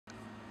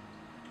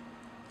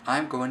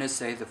I'm going to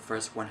say the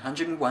first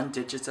 101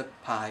 digits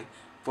of pi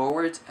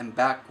forwards and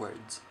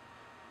backwards.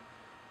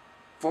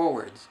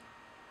 Forwards: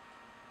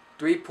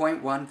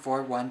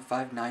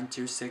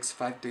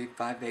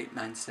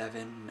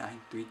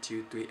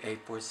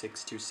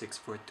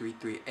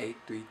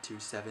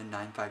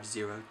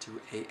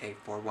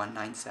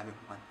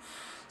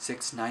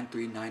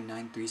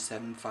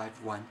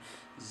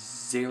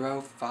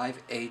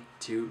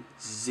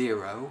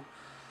 3.1415926743383795097169399375105820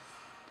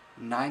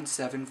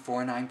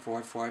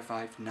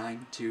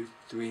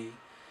 97494459230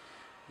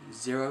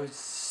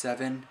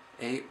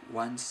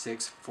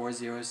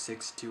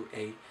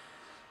 078164062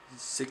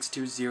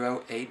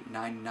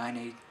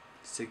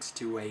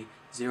 6208998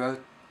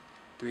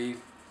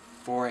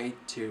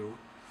 03482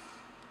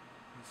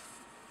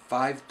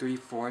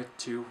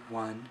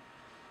 53421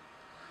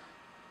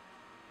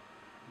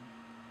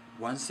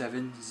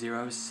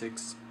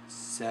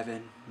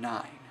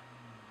 170679.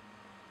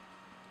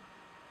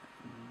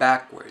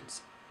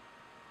 Backwards: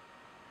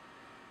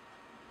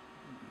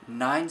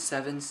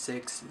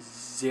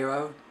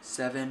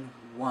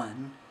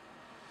 976071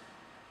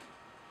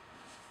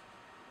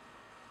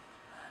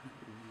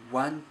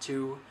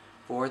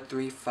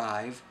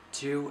 12435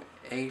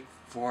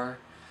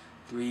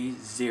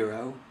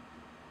 28430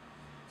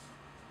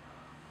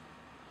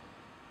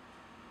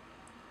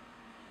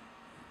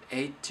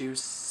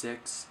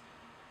 826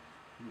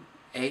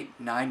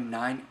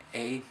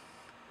 8998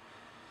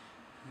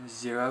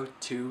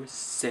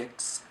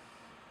 026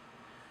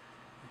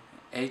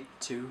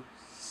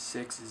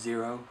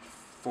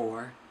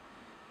 82604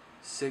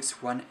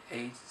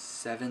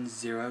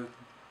 61870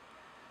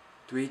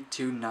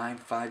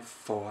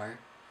 32954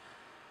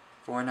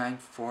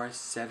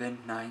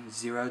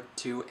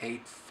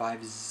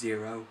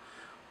 494790280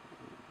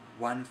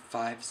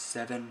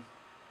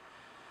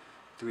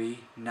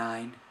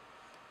 15739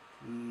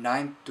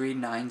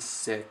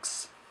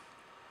 9396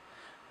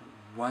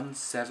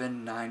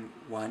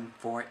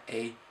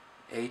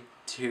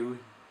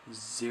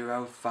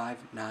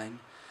 17914882059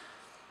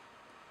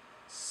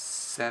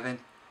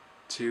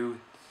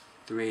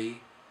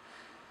 723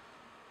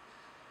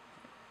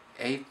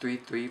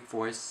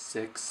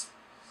 83346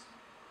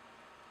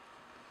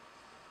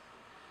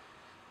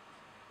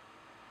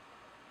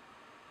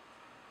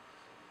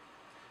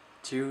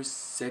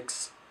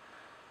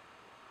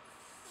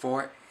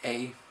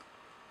 2648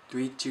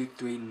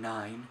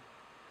 3239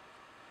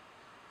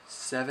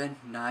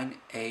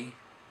 798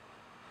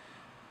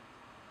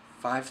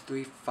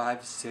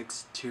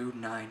 53562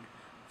 9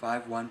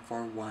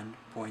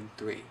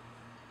 5141.3